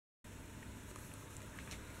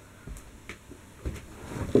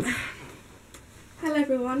Hello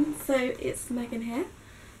everyone, so it's Megan here,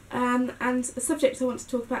 and the subject I want to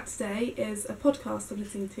talk about today is a podcast I'm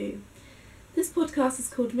listening to. This podcast is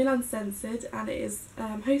called Uncensored, and it is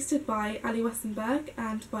hosted by Ali Westenberg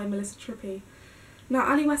and by Melissa Trippi. Now,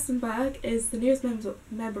 Ali Westenberg is the newest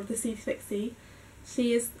member of the C-Fixie.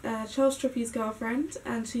 She is Charles Trippi's girlfriend,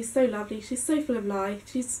 and she's so lovely, she's so full of life,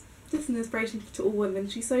 she's just an inspiration to all women,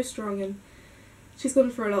 she's so strong, and she's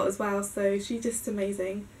gone through a lot as well, so she's just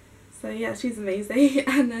amazing. So yeah, she's amazing.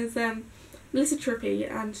 And there's Melissa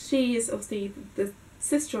Trippi, and she is obviously the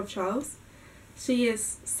sister of Charles. She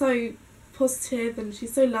is so positive and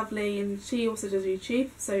she's so lovely, and she also does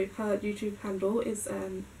YouTube, so her YouTube handle is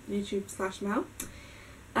YouTube/Mel.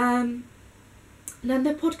 And then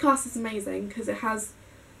the podcast is amazing because it has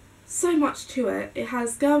so much to it. It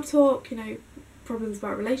has girl talk, problems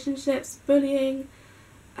about relationships, bullying,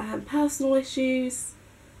 personal issues,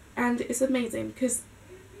 and it's amazing because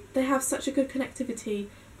they have such a good connectivity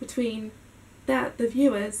between the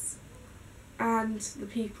viewers and the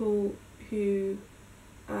people who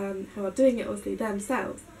are doing it, obviously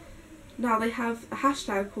themselves. Now they have a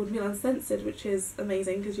hashtag called Uncensored, which is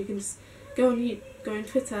amazing because you can just go on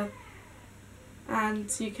Twitter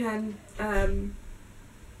and you can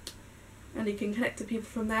connect to people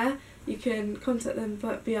from there. You can contact them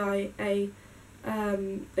via a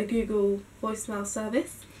Google voicemail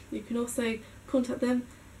service. You can also contact them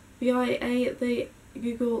via the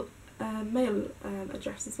Google mail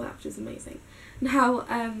address as well, which is amazing. Now,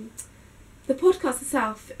 the podcast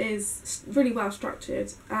itself is really well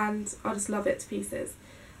structured, and I just love it to pieces.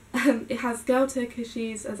 It has girl talk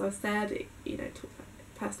issues, as I said, talk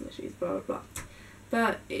about personal issues, blah blah blah.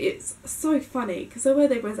 But it's so funny because the way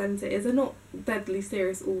they present it is they're not deadly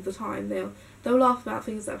serious all the time. They'll laugh about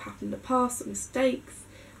things that have happened in the past, mistakes.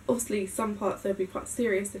 Obviously, some parts they'll be quite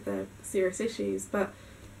serious if they're serious issues, but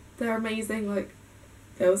they're amazing. Like,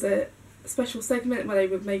 there was a special segment where they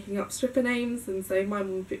were making up stripper names, and so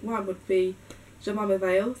mine would be Jemima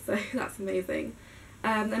Vale, so that's amazing.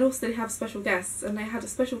 And also they have special guests, and they had a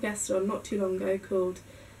special guest on not too long ago called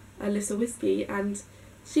Alyssa Whiskey, and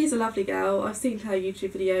she's a lovely girl. I've seen her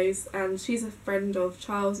YouTube videos, and she's a friend of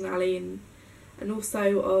Charles and Ali and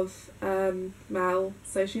also of Mel,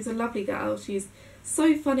 so she's a lovely girl. She's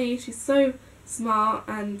so funny, she's so smart,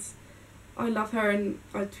 and I love her, and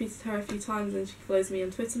I tweeted her a few times and she follows me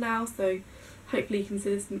on Twitter now, so hopefully you can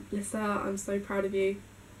see this, Melissa. I'm so proud of you.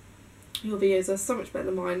 Your videos are so much better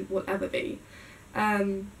than mine will ever be.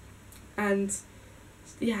 And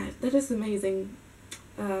yeah, they're just amazing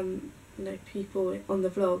people on the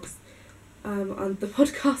vlogs, on the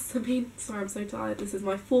podcasts. Sorry, I'm so tired. This is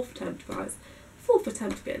my 4th attempt, guys. 4th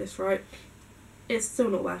attempt to get this right. It's still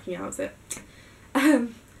not working out, is it?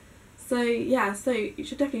 So yeah, so you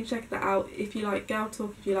should definitely check that out if you like girl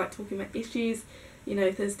talk, if you like talking about issues.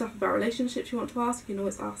 If there's stuff about relationships you want to ask, you can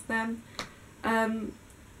always ask them.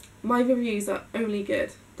 My reviews are only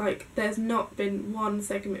good. Like, there's not been one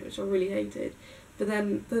segment which I really hated, but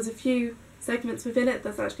then there's a few segments within it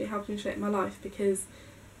that's actually helped me shape my life, because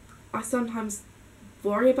I sometimes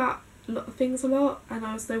worry about a lot of things a lot, and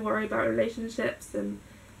I also worry about relationships and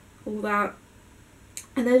all that.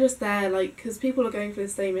 And they're just there, like, because people are going through the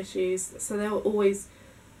same issues, so they'll always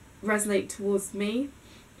resonate towards me,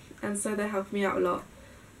 and so they help me out a lot.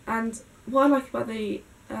 And what I like about the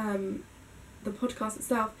podcast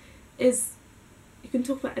itself is you can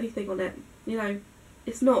talk about anything on it.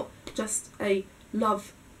 It's not just a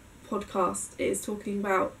love podcast. It is talking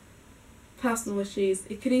about personal issues.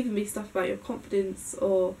 It could even be stuff about your confidence,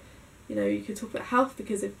 or you could talk about health,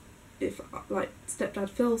 because if like stepdad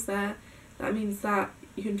Phil's there, that means that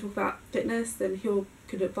you can talk about fitness, and he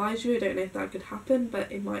could advise you. I don't know if that could happen,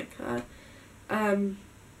 but it might occur. And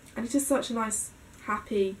it's just such a nice,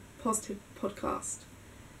 happy, positive podcast.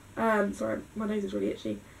 Sorry, my nose is really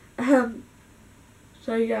itchy.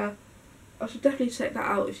 So yeah, I should definitely check that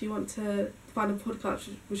out if you want to find a podcast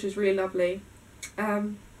which is really lovely.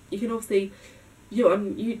 You can obviously view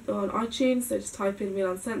it on iTunes, so just type in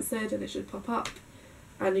Real Uncensored and it should pop up,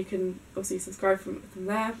 and you can obviously subscribe from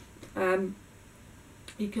there.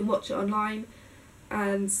 You can watch it online,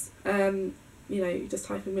 and you just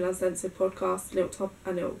type in Real Uncensored podcast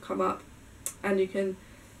and it'll come up, and you can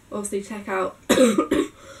obviously check out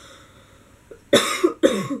the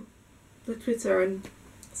Twitter and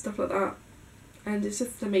stuff like that, and it's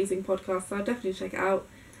just an amazing podcast, so I'll definitely check it out.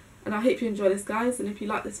 And I hope you enjoy this, guys, and if you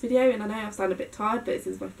like this video, and I know I sound a bit tired, but this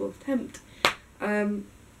is my 4th attempt,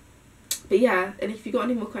 but yeah, and if you've got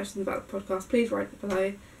any more questions about the podcast, please write it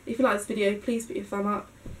below. If you like this video, please put your thumb up,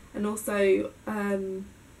 and also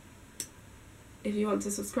if you want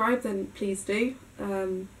to subscribe, then please do.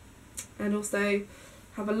 And also,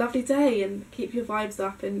 have a lovely day and keep your vibes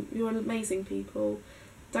up, and you're amazing people.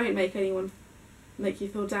 Don't make anyone make you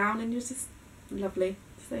feel down, and you're just lovely.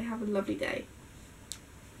 So have a lovely day.